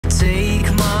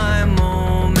Take my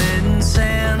moments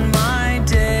and my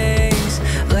days,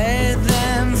 let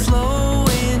them flow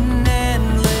in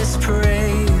endless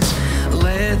praise,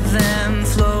 let them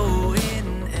flow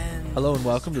in endless. Hello and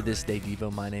welcome to This Day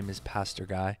Devo. My name is Pastor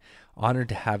Guy. Honored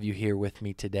to have you here with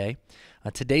me today.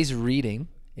 Today's reading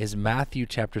is Matthew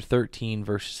chapter 13,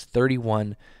 verses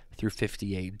 31 through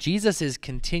 58. Jesus is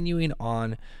continuing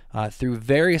on through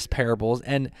various parables,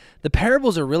 and the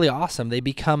parables are really awesome. They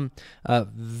become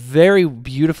very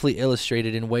beautifully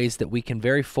illustrated in ways that we can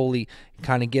very fully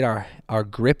kind of get our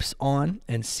grips on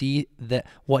and see that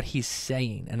what he's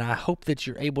saying. And I hope that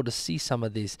you're able to see some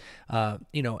of these,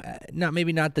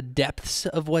 maybe not the depths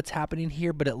of what's happening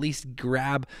here, but at least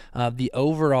grab the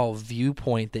overall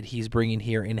viewpoint that he's bringing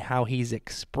here and how he's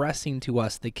expressing to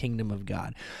us the kingdom of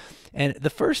God. And the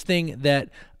first thing that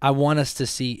I want us to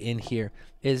see in here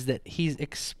is that he's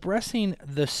expressing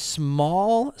the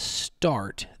small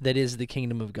start that is the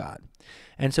kingdom of God.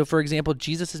 And so, for example,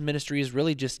 Jesus' ministry is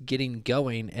really just getting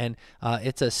going, and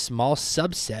it's a small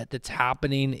subset that's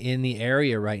happening in the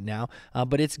area right now,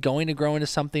 but it's going to grow into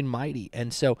something mighty.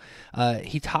 And so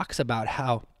he talks about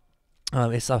how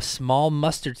it's a small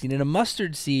mustard seed, and a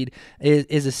mustard seed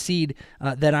is a seed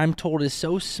that I'm told is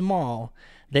so small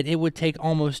that it would take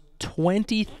almost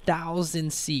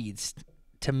 20,000 seeds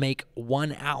to make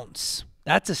 1 ounce.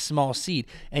 That's a small seed,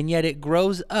 and yet it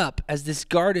grows up as this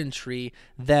garden tree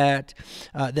that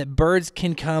birds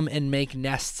can come and make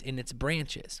nests in its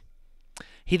branches.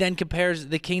 He then compares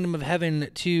the kingdom of heaven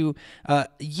to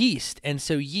yeast, and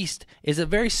so yeast is a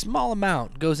very small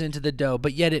amount goes into the dough,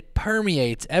 but yet it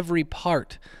permeates every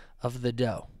part of the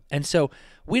dough. And so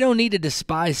we don't need to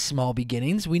despise small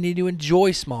beginnings. We need to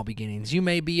enjoy small beginnings. You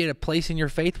may be at a place in your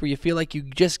faith where you feel like you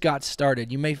just got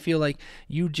started. You may feel like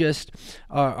you just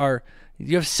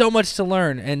you have so much to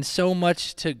learn and so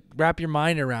much to wrap your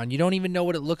mind around. You don't even know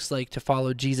what it looks like to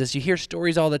follow Jesus. You hear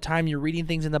stories all the time. You're reading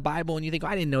things in the Bible and you think,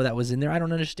 I didn't know that was in there. I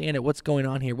don't understand it. What's going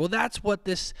on here? Well, that's what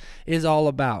this is all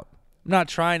about. I'm not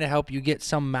trying to help you get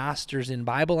some masters in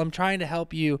Bible. I'm trying to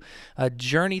help you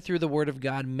journey through the Word of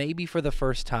God, maybe for the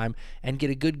first time, and get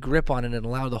a good grip on it and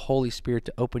allow the Holy Spirit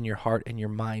to open your heart and your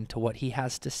mind to what He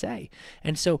has to say.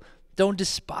 And so don't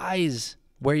despise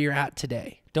where you're at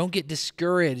today. Don't get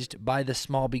discouraged by the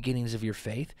small beginnings of your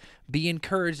faith. Be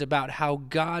encouraged about how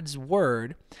God's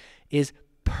Word is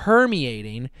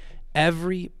permeating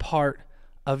every part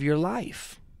of your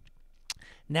life.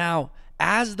 Now,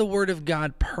 as the Word of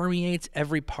God permeates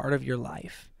every part of your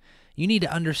life, you need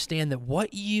to understand that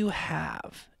what you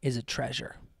have is a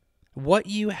treasure. What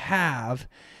you have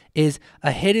is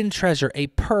a hidden treasure, a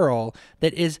pearl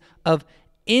that is of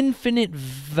infinite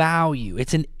value.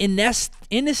 It's an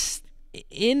inestimable.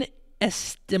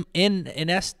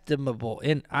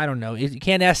 I don't know. You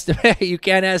can't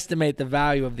estimate the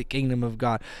value of the kingdom of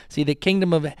God. See, the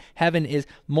kingdom of heaven is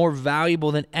more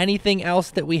valuable than anything else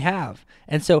that we have.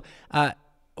 And so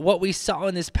what we saw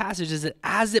in this passage is that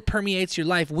as it permeates your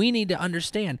life, we need to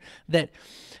understand that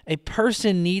a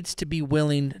person needs to be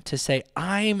willing to say,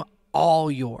 I'm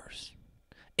all yours.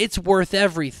 It's worth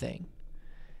everything.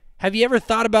 Have you ever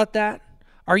thought about that?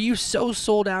 Are you so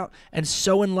sold out and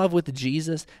so in love with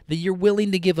Jesus that you're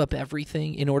willing to give up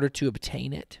everything in order to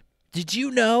obtain it? Did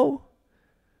you know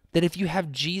that if you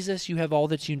have Jesus, you have all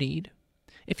that you need?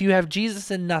 If you have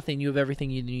Jesus and nothing, you have everything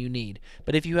you need.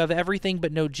 But if you have everything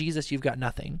but no Jesus, you've got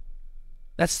nothing.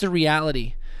 That's the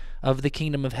reality of the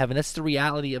kingdom of heaven. That's the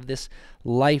reality of this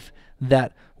life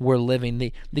that we're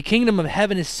living. The kingdom of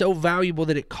heaven is so valuable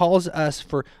that it calls us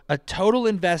for a total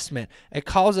investment. It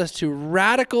calls us to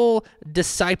radical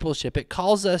discipleship. It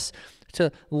calls us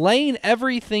to laying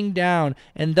everything down.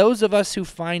 And those of us who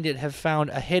find it have found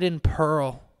a hidden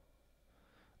pearl,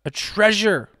 a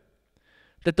treasure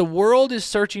that the world is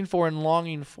searching for and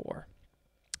longing for.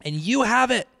 And you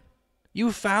have it.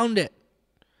 You found it.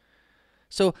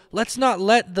 So let's not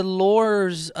let the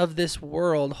lures of this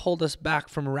world hold us back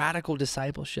from radical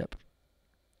discipleship.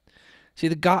 See,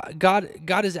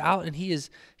 God is out and He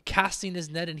is casting His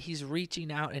net and He's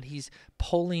reaching out and He's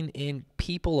pulling in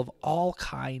people of all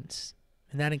kinds.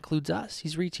 And that includes us.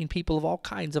 He's reaching people of all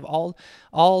kinds, of all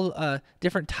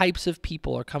different types of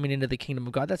people are coming into the kingdom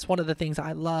of God. That's one of the things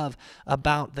I love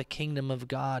about the kingdom of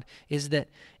God is that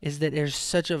there's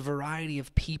such a variety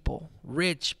of people,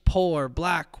 rich, poor,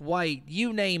 black, white,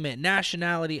 you name it,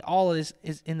 nationality, all of this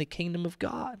is in the kingdom of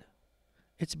God.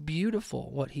 It's beautiful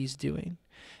what He's doing.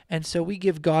 And so we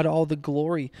give God all the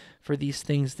glory for these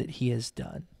things that He has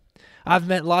done. I've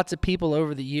met lots of people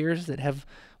over the years that have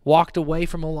walked away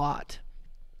from a lot.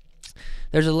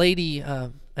 There's a lady,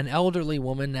 an elderly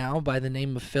woman now by the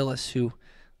name of Phyllis, who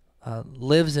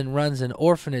lives and runs an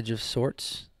orphanage of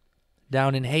sorts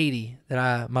down in Haiti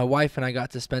that my wife and I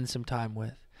got to spend some time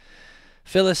with.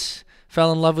 Phyllis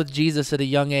fell in love with Jesus at a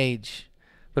young age.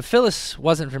 But Phyllis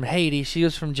wasn't from Haiti. She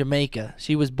was from Jamaica.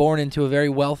 She was born into a very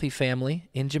wealthy family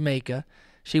in Jamaica.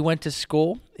 She went to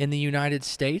school in the United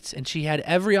States, and she had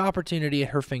every opportunity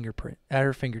at her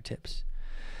fingertips.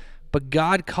 But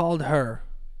God called her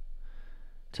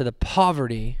to the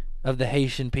poverty of the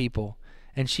Haitian people,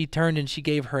 and she turned and she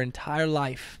gave her entire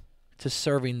life to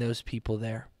serving those people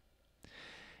there.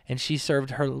 And she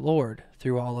served her Lord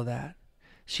through all of that.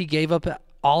 She gave up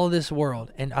all of this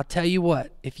world. And I'll tell you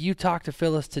what, if you talk to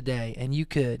Phyllis today, and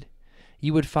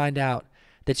you would find out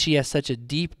that she has such a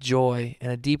deep joy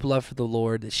and a deep love for the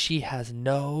Lord that she has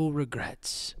no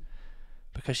regrets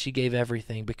because she gave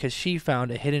everything, because she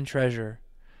found a hidden treasure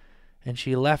and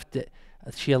she left it.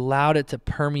 She allowed it to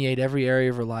permeate every area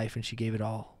of her life, and she gave it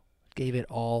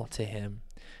all to Him.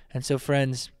 And so,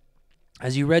 friends,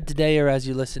 as you read today or as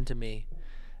you listen to me,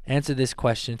 answer this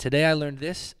question. Today I learned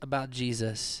this about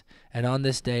Jesus, and on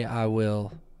this day I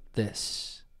will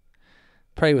this.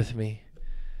 Pray with me.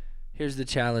 Here's the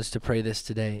challenge to pray this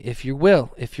today. If you're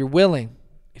willing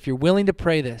to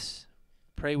pray this,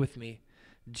 pray with me.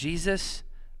 Jesus,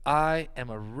 I am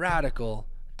a radical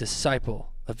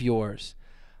disciple of yours.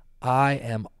 I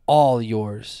am all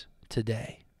yours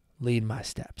today. Lead my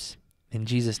steps. In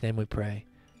Jesus' name we pray.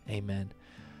 Amen.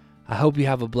 I hope you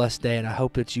have a blessed day, and I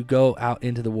hope that you go out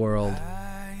into the world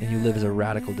and you live as a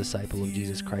radical disciple of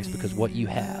Jesus Christ, because what you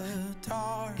have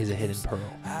is a hidden pearl.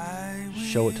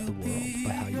 Show it to the world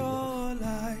by how you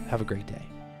live. Have a great day.